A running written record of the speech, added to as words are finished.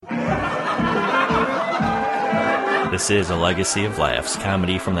This is a legacy of laughs,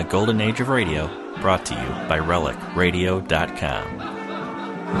 comedy from the golden age of radio, brought to you by RelicRadio.com.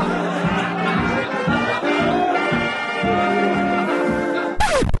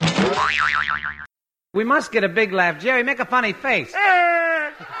 We must get a big laugh. Jerry, make a funny face.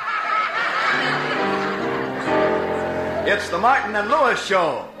 It's the Martin and Lewis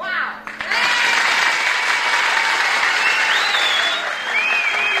Show. Wow.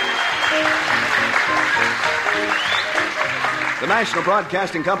 The National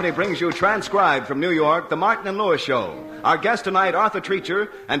Broadcasting Company brings you transcribed from New York, the Martin and Lewis Show. Our guest tonight, Arthur Treacher,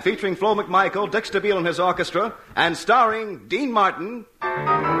 and featuring Flo McMichael, Dick Stabile and his orchestra, and starring Dean Martin.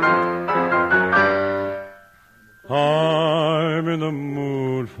 I'm in the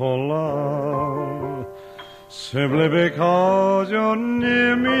mood for love, simply because you're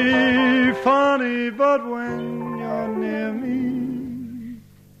near me. Funny, but when you're near me.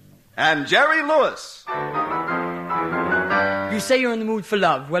 And Jerry Lewis. You say you're in the mood for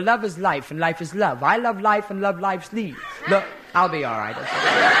love. Well, love is life, and life is love. I love life, and love life's lead. Look, I'll be all right.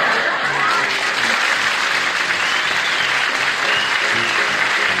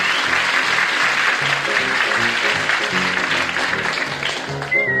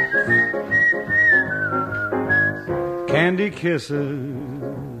 Candy kisses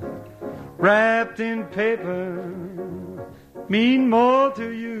wrapped in paper mean more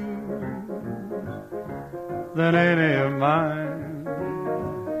to you than any of mine.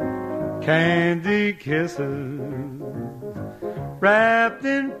 Candy kisses wrapped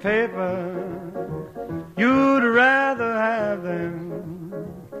in paper, you'd rather have them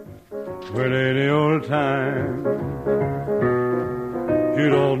with any old time. You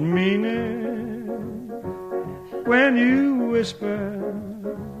don't mean it when you whisper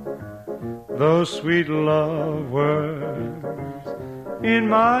those sweet love words in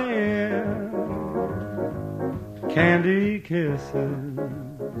my ear. Candy kisses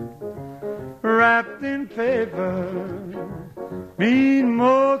wrapped in paper mean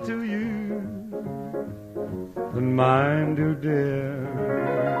more to you than mine do, dear.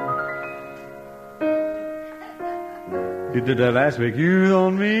 You did that last week. You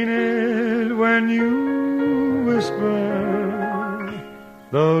don't mean it when you whisper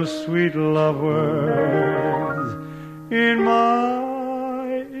those sweet love words in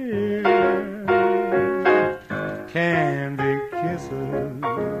my ear. Candy kisses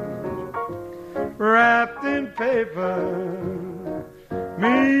wrapped in paper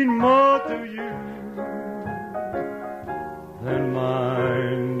mean more to you than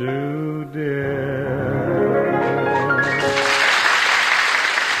mine do, dear.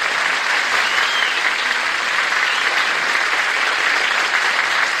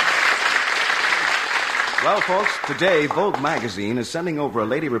 Well, folks, today Vogue magazine is sending over a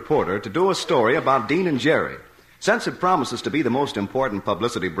lady reporter to do a story about Dean and Jerry. Since it promises to be the most important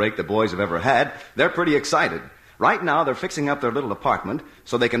publicity break the boys have ever had, they're pretty excited. Right now, they're fixing up their little apartment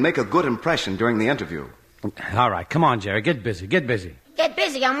so they can make a good impression during the interview. All right, come on, Jerry. Get busy. Get busy.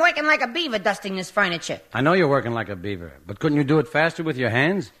 I'm working like a beaver dusting this furniture. I know you're working like a beaver, but couldn't you do it faster with your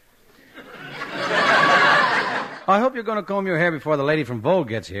hands? I hope you're going to comb your hair before the lady from Vogue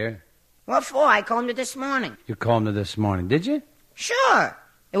gets here. What for? I combed it this morning. You combed it this morning, did you? Sure.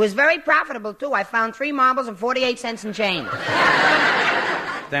 It was very profitable, too. I found 3 marbles and 48 cents in change.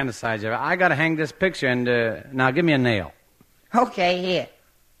 Stand aside, Jerry. I got to hang this picture, and now give me a nail. Okay, here.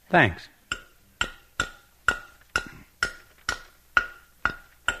 Thanks.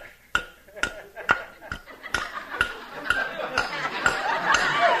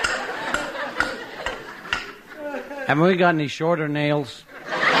 Haven't we got any shorter nails?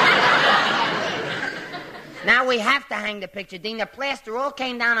 Now we have to hang the picture, Dean. The plaster all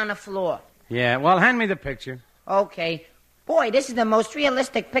came down on the floor. Yeah, well, hand me the picture. Okay. Boy, this is the most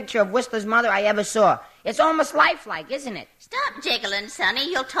realistic picture of Whistler's mother I ever saw. It's almost lifelike, isn't it? Stop jiggling, Sonny.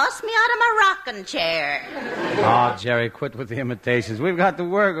 You'll toss me out of my rocking chair. Oh, Jerry, quit with the imitations. We've got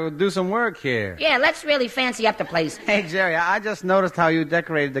to do some work here. Yeah, let's really fancy up the place. Hey, Jerry, I just noticed how you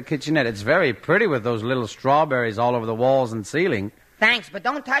decorated the kitchenette. It's very pretty with those little strawberries all over the walls and ceiling. Thanks, but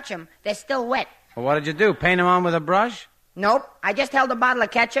don't touch them. They're still wet. Well, what did you do, paint them on with a brush? Nope. I just held a bottle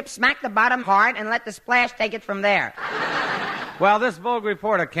of ketchup, smacked the bottom hard, and let the splash take it from there. Well, this Vogue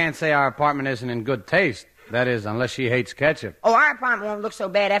reporter can't say our apartment isn't in good taste. That is, unless she hates ketchup. Oh, our apartment won't look so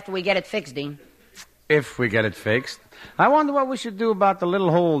bad after we get it fixed, Dean. If we get it fixed. I wonder what we should do about the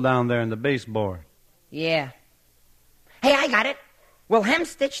little hole down there in the baseboard. Yeah. Hey, I got it. We'll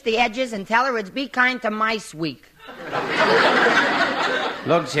hem-stitch the edges and tell her it's Be Kind to Mice Week.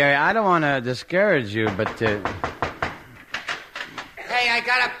 Look, Jerry, I don't want to discourage you, but... Hey, I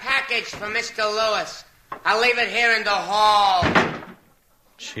got a package for Mr. Lewis. I'll leave it here in the hall.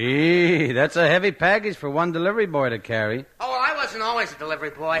 Gee, that's a heavy package for one delivery boy to carry. Oh, well, I wasn't always a delivery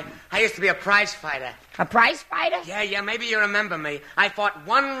boy. I used to be a prize fighter. A prize fighter? Yeah, maybe you remember me. I fought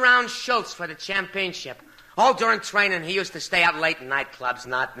 1 round Schultz for the championship. All during training, he used to stay out late in nightclubs,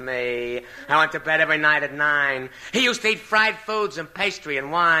 not me. I went to bed every night at 9. He used to eat fried foods and pastry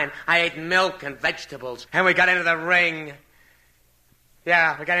and wine. I ate milk and vegetables. And we got into the ring.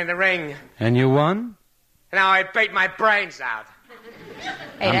 Yeah, we got in the ring. And you won? Now I beat my brains out.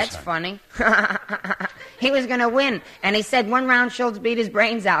 Hey, that's funny. He was going to win, and he said 1 round Schultz beat his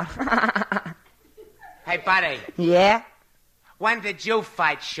brains out. Hey, buddy. Yeah? When did you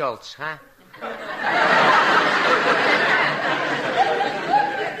fight Schultz, huh?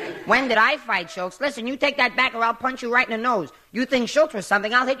 When did I fight Schultz? Listen, you take that back or I'll punch you right in the nose. You think Schultz was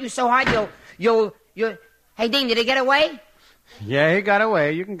something, I'll hit you so hard you'll... Hey, Dean, did he get away? Yeah, he got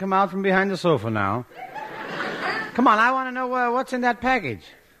away. You can come out from behind the sofa now. Come on, I want to know what's in that package.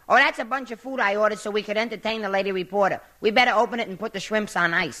 Oh, that's a bunch of food I ordered so we could entertain the lady reporter. We better open it and put the shrimps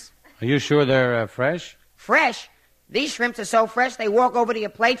on ice. Are you sure they're fresh? Fresh? These shrimps are so fresh they walk over to your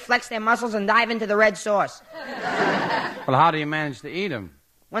plate, flex their muscles, and dive into the red sauce. Well, how do you manage to eat them?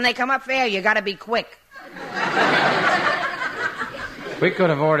 When they come up for air, you gotta be quick. We could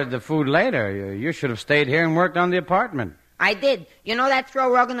have ordered the food later. You should have stayed here and worked on the apartment. I did. You know that throw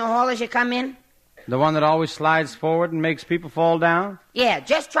rug in the hall as you come in? The one that always slides forward and makes people fall down? Yeah,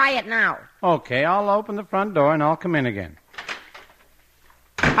 just try it now. Okay, I'll open the front door and I'll come in again.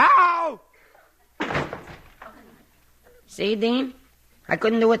 Ow! See, Dean? I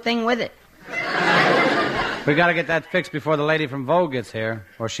couldn't do a thing with it. We gotta get that fixed before the lady from Vogue gets here,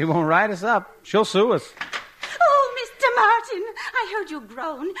 or she won't write us up. She'll sue us. Oh, Mr. Martin, I heard you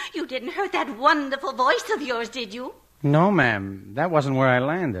groan. You didn't hurt that wonderful voice of yours, did you? No, ma'am. That wasn't where I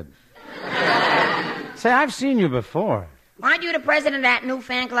landed. Say, I've seen you before. Aren't you the president of that new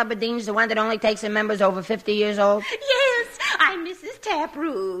fan club of Dean's, the one that only takes in members over 50 years old? Yes, I'm Mrs.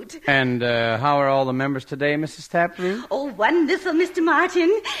 Taproot. And how are all the members today, Mrs. Taproot? Oh, wonderful, Mr.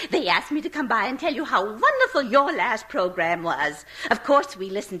 Martin. They asked me to come by and tell you how wonderful your last program was. Of course,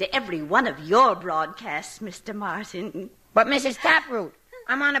 we listened to every one of your broadcasts, Mr. Martin. But, Mrs. Taproot,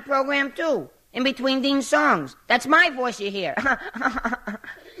 I'm on a program, too, in between Dean's songs. That's my voice you hear.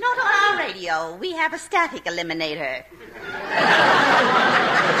 Not on our radio. We have a static eliminator.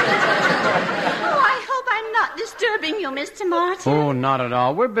 Oh, I hope I'm not disturbing you, Mr. Martin. Oh, not at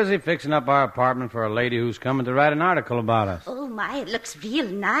all. We're busy fixing up our apartment for a lady who's coming to write an article about us. Oh, my, it looks real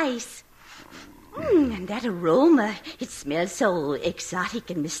nice. And that aroma, it smells so exotic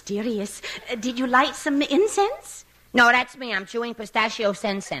and mysterious. Did you light some incense? No, that's me. I'm chewing pistachio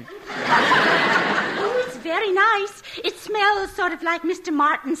sensen. Oh, it's very nice. It smells sort of like Mr.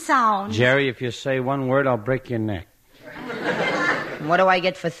 Martin's sound. Jerry, if you say one word, I'll break your neck. What do I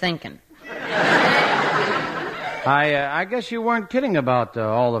get for thinking? I guess you weren't kidding about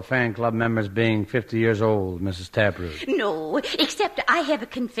all the fan club members being 50 years old, Mrs. Taproot. No, except I have a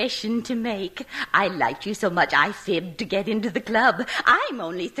confession to make. I liked you so much I fibbed to get into the club. I'm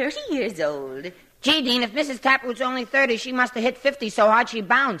only 30 years old. Gee, Dean, if Mrs. Taproot's only 30, she must have hit 50 so hard she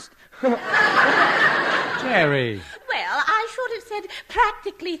bounced. Jerry. Well, I should have said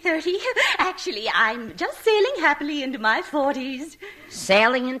practically 30. Actually, I'm just sailing happily into my 40s.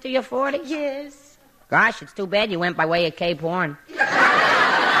 Sailing into your 40s? Yes. Gosh, it's too bad you went by way of Cape Horn.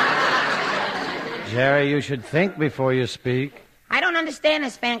 Jerry, you should think before you speak. I don't understand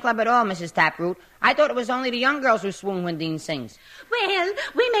this fan club at all, Mrs. Taproot. I thought it was only the young girls who swoon when Dean sings. Well,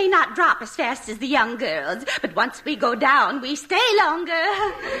 we may not drop as fast as the young girls, but once we go down, we stay longer.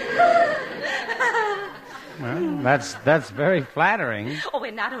 Well, that's very flattering. Oh,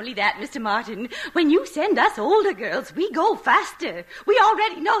 and not only that, Mr. Martin. When you send us older girls, we go faster. We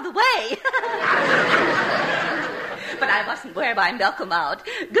already know the way. But I mustn't wear my Malcolm out.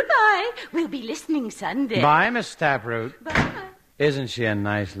 Goodbye. We'll be listening Sunday. Bye, Miss Taproot. Bye. Isn't she a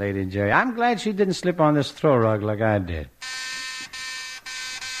nice lady, Jerry? I'm glad she didn't slip on this throw rug like I did.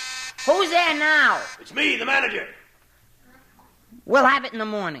 Who's there now? It's me, the manager. We'll have it in the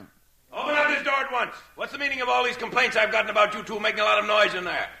morning. Open up this door at once. What's the meaning of all these complaints I've gotten about you two making a lot of noise in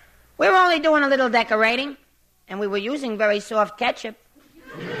there? We're only doing a little decorating, and we were using very soft ketchup.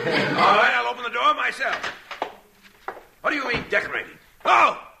 All right, I'll open the door myself. What do you mean, decorating?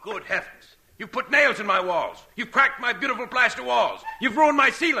 Oh, good heavens. You've put nails in my walls. You've cracked my beautiful plaster walls. You've ruined my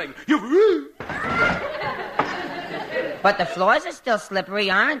ceiling. But the floors are still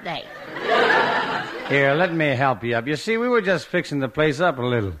slippery, aren't they? Here, let me help you up. You see, we were just fixing the place up a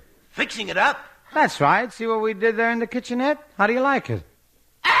little. Fixing it up? That's right. See what we did there in the kitchenette? How do you like it?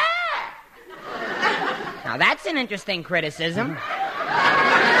 Now, that's an interesting criticism.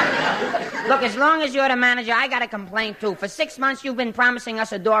 Look, as long as you're the manager, I got a complaint, too. For 6 months, you've been promising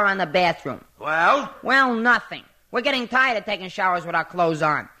us a door on the bathroom. Well? Well, nothing. We're getting tired of taking showers with our clothes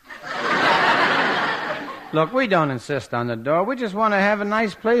on. Look, we don't insist on the door. We just want to have a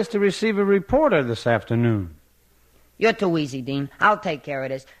nice place to receive a reporter this afternoon. You're too easy, Dean. I'll take care of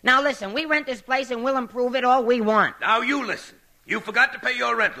this. Now, listen, we rent this place and we'll improve it all we want. Now, you listen. You forgot to pay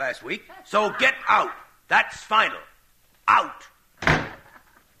your rent last week, so get out. That's final. Out.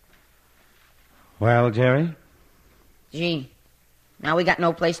 Well, Jerry? Gee, now we got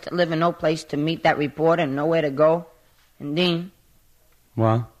no place to live and no place to meet that reporter and nowhere to go. And, Dean...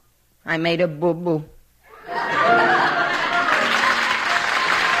 What? I made a boo-boo.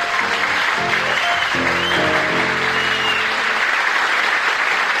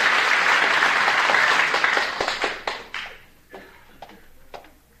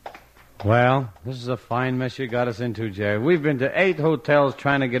 Well, this is a fine mess you got us into, Jerry. We've been to 8 hotels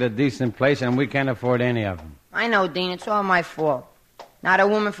trying to get a decent place, and we can't afford any of them. I know, Dean. It's all my fault. Now the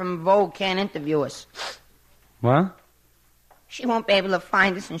woman from Vogue can't interview us. What? She won't be able to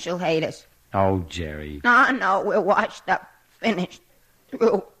find us, and she'll hate us. Oh, Jerry. No, we're washed up. Finished.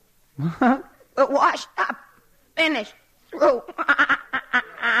 Through. What? We're washed up. Finished. Through.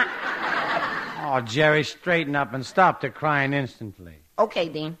 Oh, Jerry, straighten up and stop the crying instantly. Okay,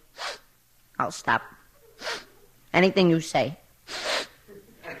 Dean. I'll stop. Anything you say.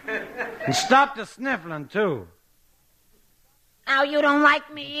 And stop the sniffling, too. Now you don't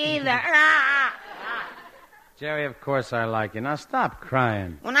like me either. Jerry, of course I like you. Now stop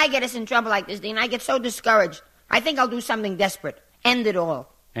crying. When I get us in trouble like this, Dean, I get so discouraged. I think I'll do something desperate. End it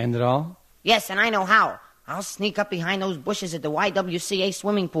all. End it all? Yes, and I know how. I'll sneak up behind those bushes at the YWCA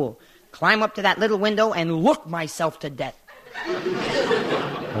swimming pool, climb up to that little window, and look myself to death.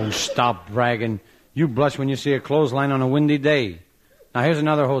 Oh, stop bragging. You blush when you see a clothesline on a windy day. Now, here's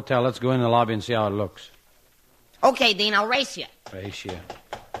another hotel. Let's go in the lobby and see how it looks. Okay, Dean, I'll race you. Race you.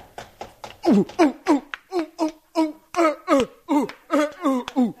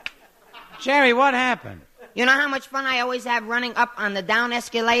 Jerry, what happened? You know how much fun I always have running up on the down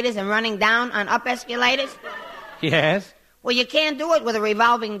escalators and running down on up escalators? Yes? Well, you can't do it with a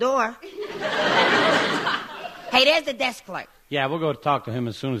revolving door. Hey, there's the desk clerk. Yeah, we'll go talk to him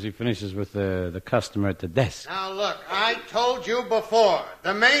as soon as he finishes with the customer at the desk. Now, look, I told you before.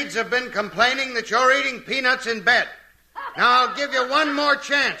 The maids have been complaining that you're eating peanuts in bed. Now, I'll give you one more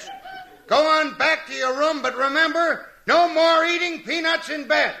chance. Go on back to your room, but remember, no more eating peanuts in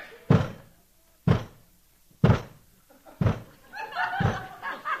bed.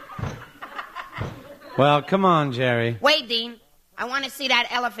 Well, come on, Jerry. Wait, Dean. I want to see that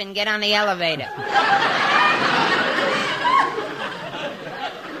elephant get on the elevator.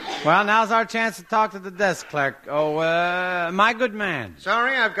 Well, now's our chance to talk to the desk clerk. Oh, my good man.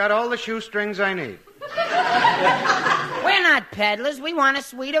 Sorry, I've got all the shoestrings I need. We're not peddlers. We want a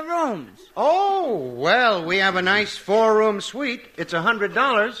suite of rooms. Oh, well, we have a nice 4-room suite. It's $100.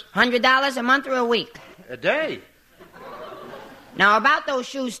 $100 a month or a week? A day. Now, about those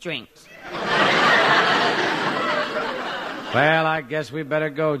shoestrings. Well, I guess we better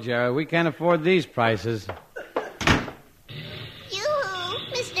go, Jerry. We can't afford these prices. Yoo-hoo,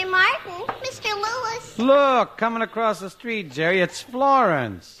 Mr. Martin, Mr. Lewis. Look, coming across the street, Jerry, it's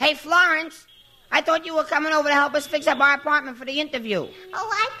Florence. Hey, Florence, I thought you were coming over to help us fix up our apartment for the interview.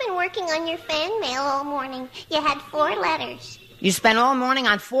 Oh, I've been working on your fan mail all morning. You had 4 letters. You spent all morning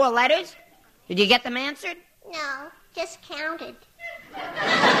on 4 letters? Did you get them answered? No, just counted.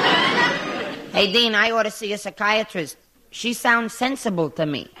 Hey, Dean, I ought to see a psychiatrist. She sounds sensible to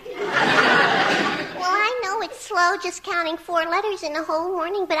me. Well, I know it's slow just counting 4 letters in a whole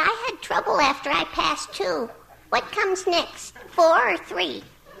morning, but I had trouble after I passed 2. What comes next, 4 or 3?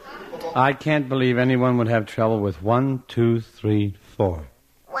 I can't believe anyone would have trouble with 1, 2, 3, 4.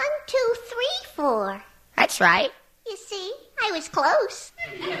 1, 2, 3, 4. That's right. You see, I was close.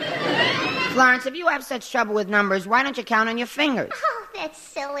 Florence, if you have such trouble with numbers, why don't you count on your fingers? Oh, that's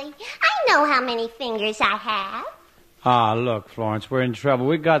silly. I know how many fingers I have. Ah, look, Florence, we're in trouble.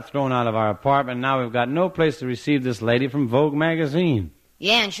 We got thrown out of our apartment, and now we've got no place to receive this lady from Vogue magazine.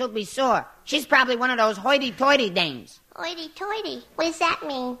 Yeah, and she'll be sore. She's probably one of those hoity-toity dames. Hoity-toity? What does that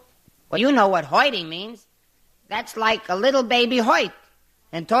mean? Well, you know what hoity means. That's like a little baby hoit.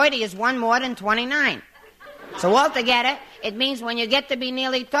 And toity is 1 more than 29. So altogether, it means when you get to be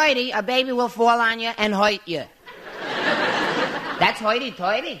nearly 30, a baby will fall on you and hoit you. That's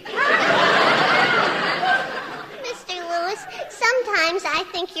hoity-toity. Sometimes I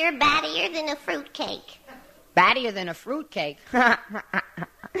think you're battier than a fruitcake. Battier than a fruitcake?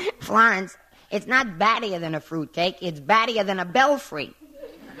 Florence, It's not battier than a fruitcake. It's battier than a belfry.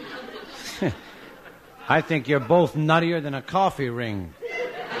 I think you're both nuttier than a coffee ring.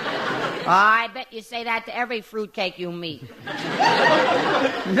 Oh, I bet you say that to every fruitcake you meet.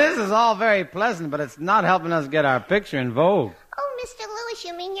 This is all very pleasant, but it's not helping us get our picture in Vogue. Oh, Mr. Lewis,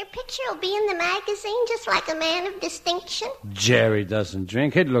 you mean your picture will be in the magazine just like a man of distinction? Jerry doesn't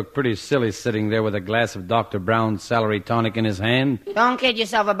drink. He'd look pretty silly sitting there with a glass of Dr. Brown's celery tonic in his hand. Don't kid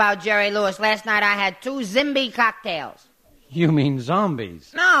yourself about Jerry Lewis. Last night I had 2 Zimby cocktails. You mean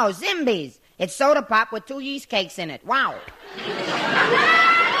zombies? No, Zimbies. It's soda pop with 2 yeast cakes in it. Wow.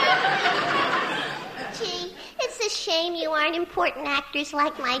 Gee, it's a shame you aren't important actors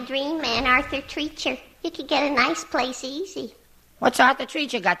like my dream man, Arthur Treacher. You could get a nice place easy. What's Arthur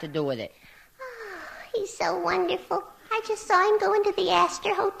Treacher got to do with it? Oh, he's so wonderful. I just saw him go into the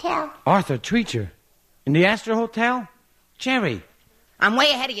Astor Hotel. Arthur Treacher? In the Astor Hotel? Jerry. I'm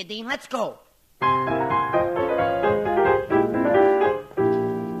way ahead of you, Dean. Let's go.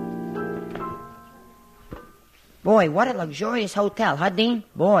 Boy, what a luxurious hotel, huh, Dean?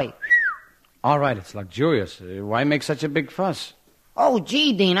 Boy. All right, it's luxurious. Why make such a big fuss? Oh,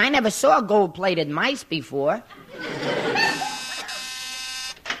 gee, Dean, I never saw gold-plated mice before.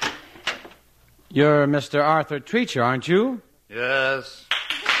 You're Mr. Arthur Treacher, aren't you? Yes.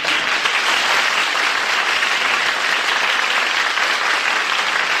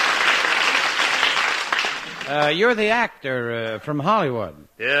 You're the actor from Hollywood.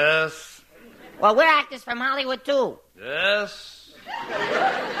 Yes. Well, we're actors from Hollywood, too. Yes.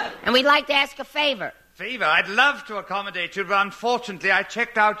 And we'd like to ask a favor. Favor? I'd love to accommodate you, but unfortunately I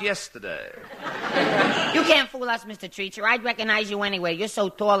checked out yesterday. You can't fool us, Mr. Treacher. I'd recognize you anyway. You're so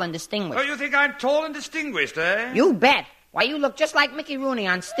tall and distinguished. Oh, you think I'm tall and distinguished, eh? You bet. Why, you look just like Mickey Rooney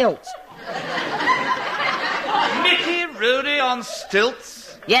on stilts. Mickey Rooney on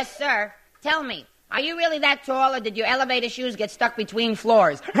stilts? Yes, sir. Tell me, are you really that tall, or did your elevator shoes get stuck between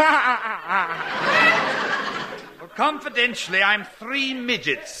floors? Well, confidentially, I'm 3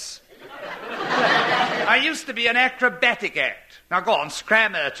 midgets. I used to be an acrobatic act. Now go on,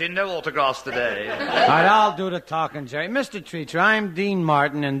 scram urchin, no autographs today. All right, I'll do the talking, Jerry. Mr. Treacher, I'm Dean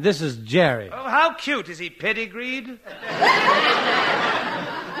Martin, and this is Jerry. Oh, how cute. Is he pedigreed?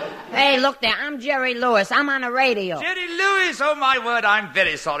 Hey, look there, I'm Jerry Lewis. I'm on the radio. Jerry Lewis, oh my word, I'm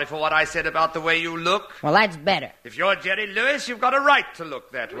very sorry for what I said about the way you look. Well, that's better. If you're Jerry Lewis, you've got a right to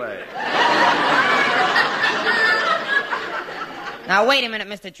look that way. Now, wait a minute,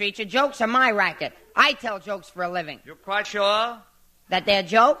 Mr. Treacher. Jokes are my racket. I tell jokes for a living. You're quite sure? That they're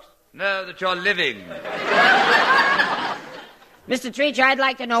jokes? No, that you're living. Mr. Treacher, I'd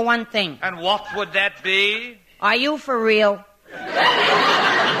like to know one thing. And what would that be? Are you for real?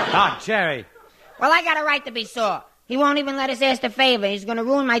 Ah, Jerry. Well, I got a right to be sore. He won't even let us ask a favor. He's going to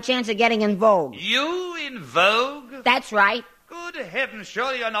ruin my chance of getting in Vogue. You in Vogue? That's right. Good heavens,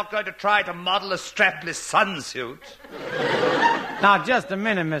 surely you're not going to try to model a strapless sunsuit. Now, just a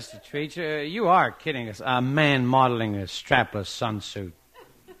minute, Mr. Treacher. You are kidding us. A man modeling a strapless sunsuit.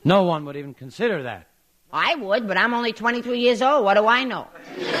 No one would even consider that. I would, but I'm only 22 years old. What do I know?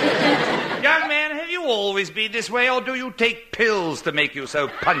 Young man, have you always been this way, or do you take pills to make you so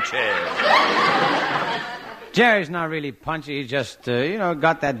punchy? Jerry's not really punchy. He just,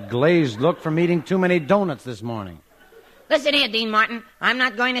 got that glazed look from eating too many donuts this morning. Listen here, Dean Martin. I'm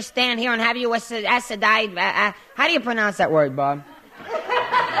not going to stand here and have you acidify. How do you pronounce that word, Bob?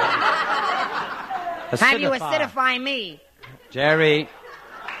 Have you acidify me. Jerry.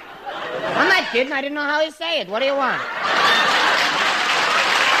 I'm not kidding. I didn't know how to say it. What do you want?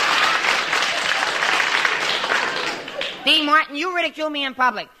 Dean Martin, you ridicule me in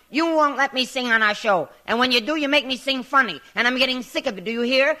public. You won't let me sing on our show. And when you do, you make me sing funny. And I'm getting sick of it. Do you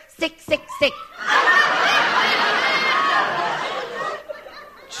hear? Sick, sick, sick.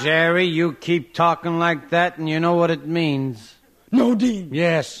 Jerry, you keep talking like that, and you know what it means. No, Dean.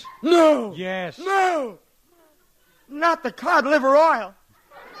 Yes. No. Yes. No. Not the cod liver oil.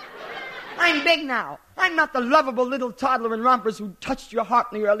 I'm big now. I'm not the lovable little toddler in rompers who touched your heart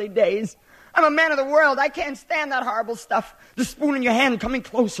in the early days. I'm a man of the world. I can't stand that horrible stuff. The spoon in your hand coming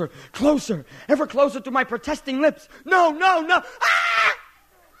closer, closer, ever closer to my protesting lips. No, no, no. Ah!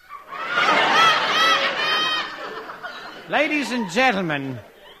 Ladies and gentlemen,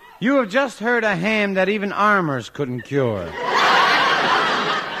 you have just heard a ham that even armors couldn't cure.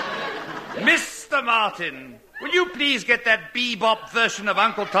 Mr. Martin, will you please get that bebop version of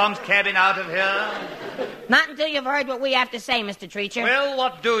Uncle Tom's Cabin out of here? Not until you've heard what we have to say, Mr. Treacher. Well,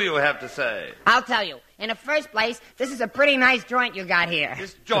 what do you have to say? I'll tell you. In the first place, this is a pretty nice joint you got here.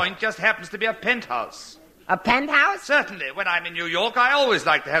 This joint just happens to be a penthouse. A penthouse? Certainly. When I'm in New York, I always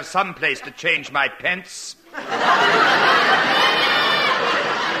like to have some place to change my pence.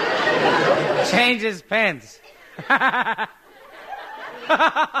 Change his pants.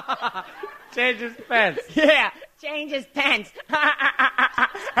 Change his pants. Yeah, change his pants.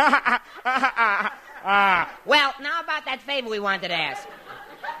 Well, now about that favor we wanted to ask.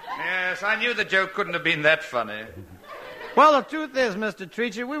 Yes, I knew the joke couldn't have been that funny. Well, the truth is, Mr.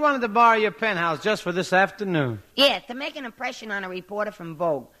 Treacher, we wanted to borrow your penthouse just for this afternoon. Yeah, to make an impression on a reporter from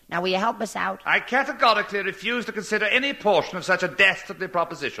Vogue. Now, will you help us out? I categorically refuse to consider any portion of such a dastardly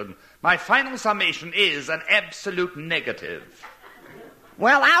proposition. My final summation is an absolute negative.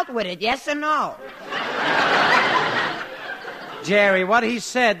 Well, out with it, yes or no? Jerry, what he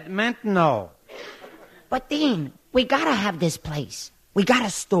said meant no. But, Dean, we gotta have this place. We gotta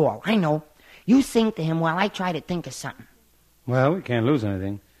stall, I know. You sing to him while I try to think of something. Well, we can't lose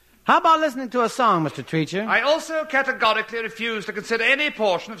anything. How about listening to a song, Mr. Treacher? I also categorically refuse to consider any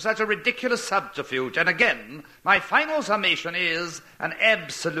portion of such a ridiculous subterfuge. And again, my final summation is an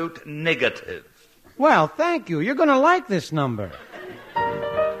absolute negative. Well, thank you. You're going to like this number.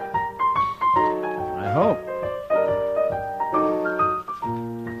 I hope.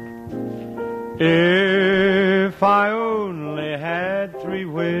 If I only had 3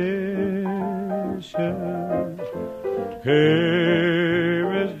 wishes,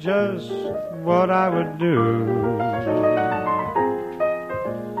 here is just what I would do.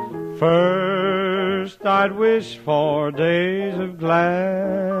 First, I'd wish for days of gladness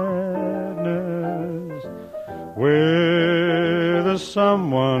with a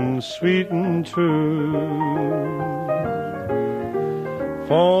someone sweet and true.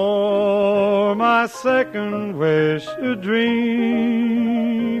 For my second wish, a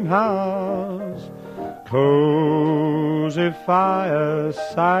dream house, cozy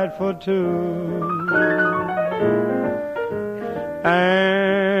fireside for 2.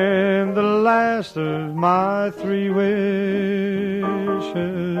 And the last of my 3 wishes,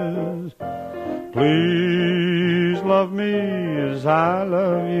 please love me as I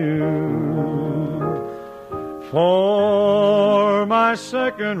love you. For my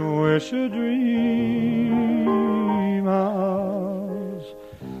second wish, a dream house,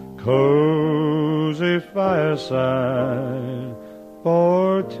 cozy fireside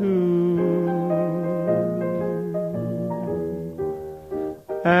for 2.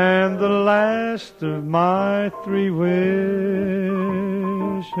 And the last of my 3 wishes,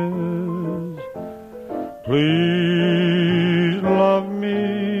 please love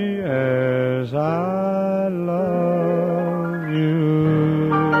me as I love you.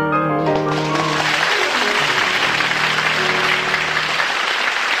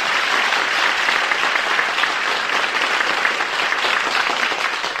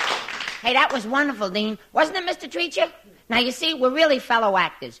 Hey, that was wonderful, Dean. Wasn't it, Mr. Treacher? Now, you see, we're really fellow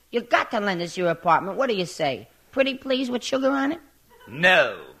actors. You've got to lend us your apartment. What do you say? Pretty please with sugar on it?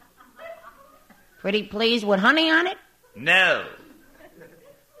 No. Pretty please with honey on it? No.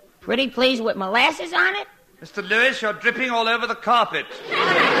 Pretty please with molasses on it? Mr. Lewis, you're dripping all over the carpet.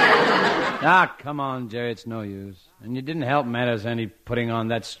 Ah, come on, Jerry, it's no use. And you didn't help matters any putting on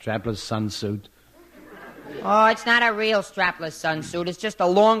that strapless sunsuit. Oh, it's not a real strapless sunsuit. It's just a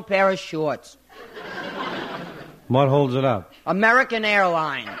long pair of shorts. What holds it up? American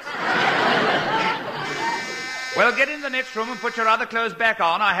Airlines. Well, get in the next room and put your other clothes back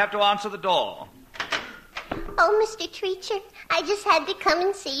on. I have to answer the door. Oh, Mr. Treacher, I just had to come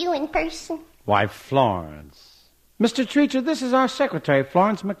and see you in person. Why, Florence. Mr. Treacher, this is our secretary,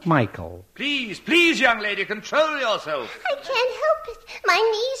 Florence McMichael. Please, please, young lady, control yourself. I can't help it. My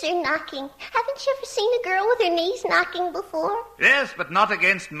knees are knocking. Haven't you ever seen a girl with her knees knocking before? Yes, but not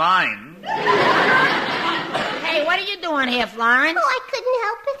against mine. Hey, what are you doing here, Florence? Oh, I couldn't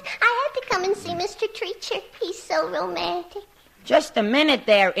help it. I had to come and see Mr. Treacher. He's so romantic. Just a minute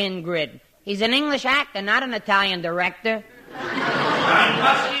there, Ingrid. He's an English actor, not an Italian director. You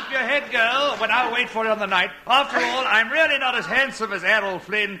must keep your head, girl, when I'll wait for you on the night. After all, I'm really not as handsome as Errol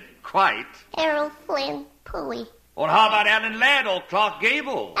Flynn, quite. Errol Flynn, Pooey. Or how about Alan Ladd or Clark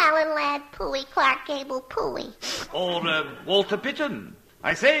Gable? Alan Ladd, Pooey. Clark Gable, Pooey. Or Walter Pigeon.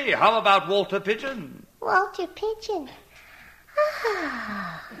 I say, how about Walter Pigeon? Walter Pigeon.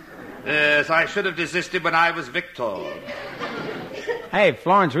 Yes, I should have desisted when I was Victor. Hey,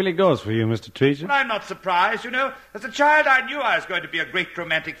 Florence really goes for you, Mr. Treacher. But I'm not surprised, you know. As a child, I knew I was going to be a great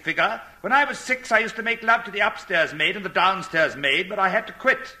romantic figure. When I was 6, I used to make love to the upstairs maid and the downstairs maid, but I had to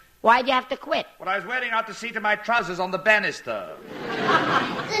quit. Why'd you have to quit? Well, I was wearing out the seat of my trousers on the banister.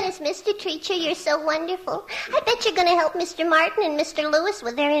 Goodness, Mr. Treacher, you're so wonderful. I bet you're going to help Mr. Martin and Mr. Lewis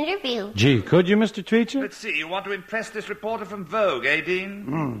with their interview. Gee, could you, Mr. Treacher? Let's see, you want to impress this reporter from Vogue, eh,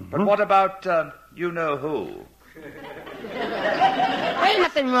 Dean? But what about, you-know-who? Ain't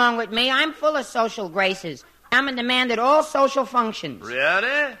nothing wrong with me. I'm full of social graces. I'm in demand at all social functions.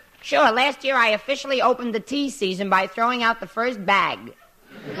 Really? Sure, last year I officially opened the tea season by throwing out the first bag.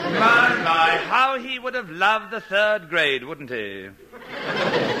 My, how he would have loved the 3rd grade, wouldn't he?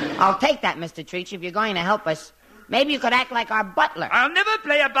 I'll take that, Mr. Treacher, if you're going to help us. Maybe you could act like our butler. I'll never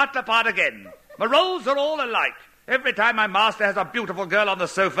play a butler part again. My roles are all alike. Every time my master has a beautiful girl on the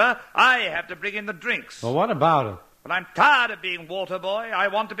sofa, I have to bring in the drinks. Well, what about it? But I'm tired of being water boy. I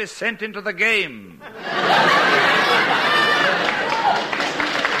want to be sent into the game.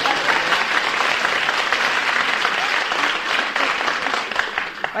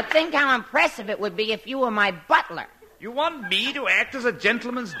 But think how impressive it would be if you were my butler. You want me to act as a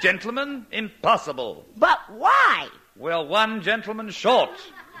gentleman's gentleman? Impossible. But why? Well, one gentleman short.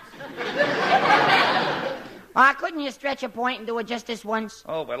 Couldn't you stretch a point and do it just this once?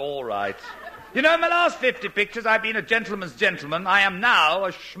 Oh, well, all right. You know, in my last 50 pictures, I've been a gentleman's gentleman. I am now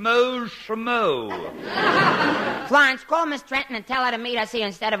a schmo. Florence, call Miss Trenton and tell her to meet us here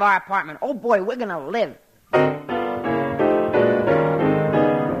instead of our apartment. Oh, boy, we're going to live.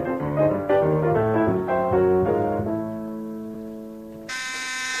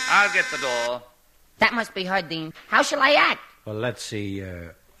 I'll get the door. That must be her, Dean. How shall I act? Well, let's see.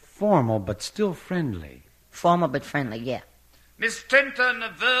 Formal but still friendly. Formal but friendly, yeah. Miss Trenton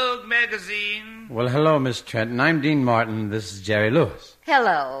of Vogue magazine. Well, hello, Miss Trenton. I'm Dean Martin. This is Jerry Lewis.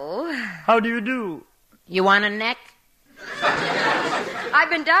 Hello. How do you do? You want a neck? I've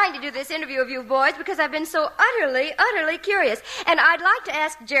been dying to do this interview of you boys because I've been so utterly curious. And I'd like to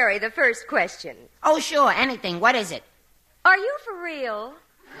ask Jerry the first question. Oh, sure, anything. What is it? Are you for real?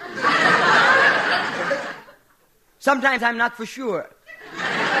 Sometimes I'm not for sure.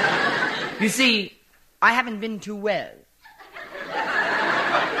 You see, I haven't been too well.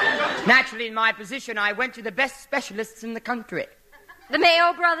 Naturally, in my position, I went to the best specialists in the country. The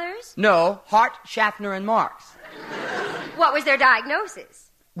Mayo brothers? No, Hart, Schaffner, and Marks. What was their diagnosis?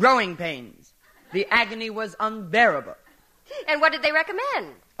 Growing pains. The agony was unbearable. And what did they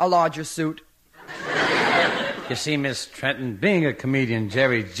recommend? A larger suit. You see, Miss Trenton, being a comedian,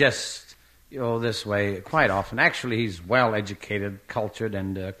 Jerry just, this way quite often. Actually, he's well-educated, cultured,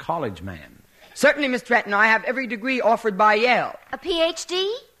 and a college man. Certainly, Miss Trenton, I have every degree offered by Yale. A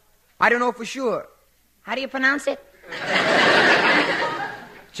Ph.D.? I don't know for sure. How do you pronounce it?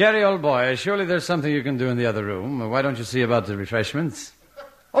 Jerry, old boy, surely there's something you can do in the other room. Why don't you see about the refreshments?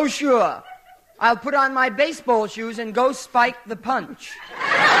 Oh, sure. I'll put on my baseball shoes and go spike the punch.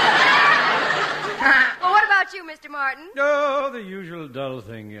 Well, what about you, Mr. Martin? Oh, the usual dull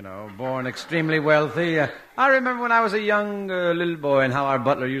thing, born extremely wealthy. I remember when I was a young little boy and how our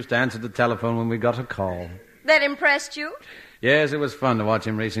butler used to answer the telephone when we got a call. That impressed you? Yes, it was fun to watch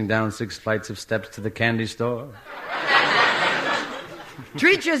him racing down 6 flights of steps to the candy store.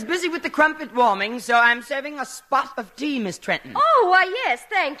 Treacher's busy with the crumpet warming, so I'm serving a spot of tea, Miss Trenton. Oh, why, yes,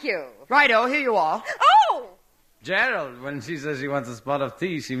 thank you. Righto, here you are. Oh! Gerald, when she says she wants a spot of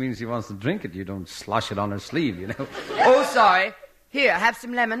tea, she means she wants to drink it. You don't slosh it on her sleeve, Oh, sorry. Here, have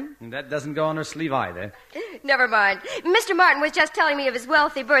some lemon. And that doesn't go on her sleeve either. Never mind. Mr. Martin was just telling me of his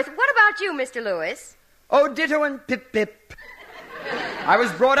wealthy birth. What about you, Mr. Lewis? Oh, ditto and pip-pip. I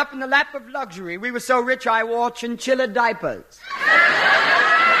was brought up in the lap of luxury. We were so rich I wore chinchilla diapers.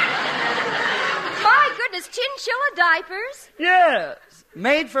 My goodness, chinchilla diapers? Yes.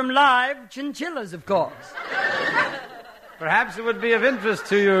 Made from live chinchillas, of course. Perhaps it would be of interest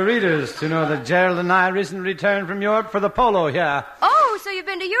to your readers to know that Gerald and I recently returned from Europe for the polo here. Oh, so you've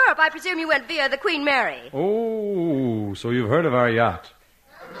been to Europe. I presume you went via the Queen Mary. Oh, so you've heard of our yacht.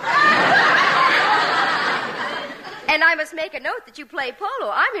 And I must make a note that you play polo.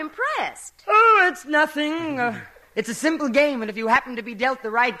 I'm impressed. Oh, it's nothing. It's a simple game, and if you happen to be dealt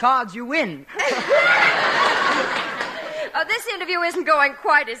the right cards, you win. This interview isn't going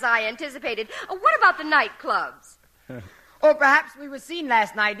quite as I anticipated. What about the nightclubs? Or perhaps we were seen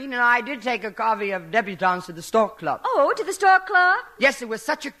last night. Dean and I did take a covey of debutantes to the Stork Club. Oh, to the Stork Club? Yes, it was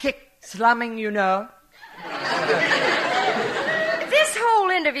such a kick, slumming, This whole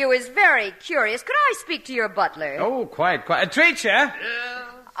interview is very curious. Could I speak to your butler? Oh, quite. Treacher?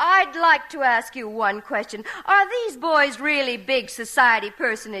 I'd like to ask you one question. Are these boys really big society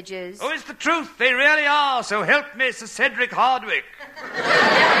personages? Oh, it's the truth. They really are. So help me, Sir Cedric Hardwick.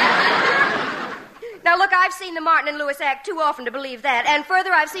 Now, look, I've seen the Martin and Lewis act too often to believe that. And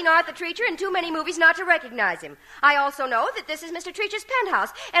further, I've seen Arthur Treacher in too many movies not to recognize him. I also know that this is Mr. Treacher's penthouse.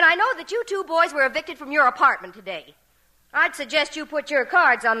 And I know that you two boys were evicted from your apartment today. I'd suggest you put your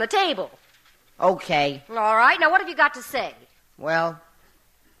cards on the table. Okay. All right. Now, what have you got to say? Well,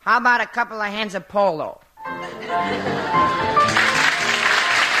 how about a couple of hands of polo?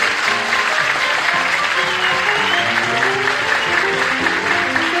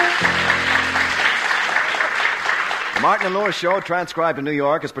 The Martin and Lewis Show, transcribed in New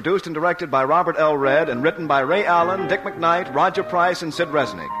York, is produced and directed by Robert L. Redd and written by Ray Allen, Dick McKnight, Roger Price, and Sid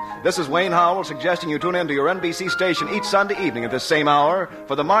Resnick. This is Wayne Howell suggesting you tune in to your NBC station each Sunday evening at this same hour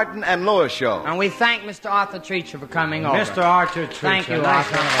for the Martin and Lewis Show. And we thank Mr. Arthur Treacher for coming over. Mr. Arthur Treacher. Thank you, nice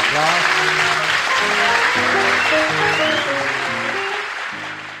Arthur. round of applause.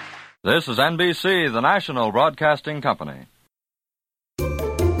 This is NBC, the national broadcasting company.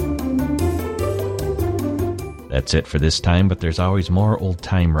 That's it for this time, but there's always more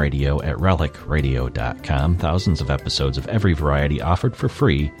old-time radio at relicradio.com. Thousands of episodes of every variety offered for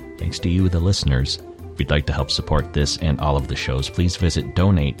free, thanks to you, the listeners. If you'd like to help support this and all of the shows, please visit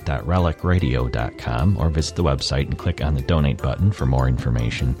donate.relicradio.com or visit the website and click on the donate button for more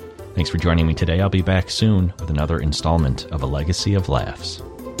information. Thanks for joining me today. I'll be back soon with another installment of A Legacy of Laughs.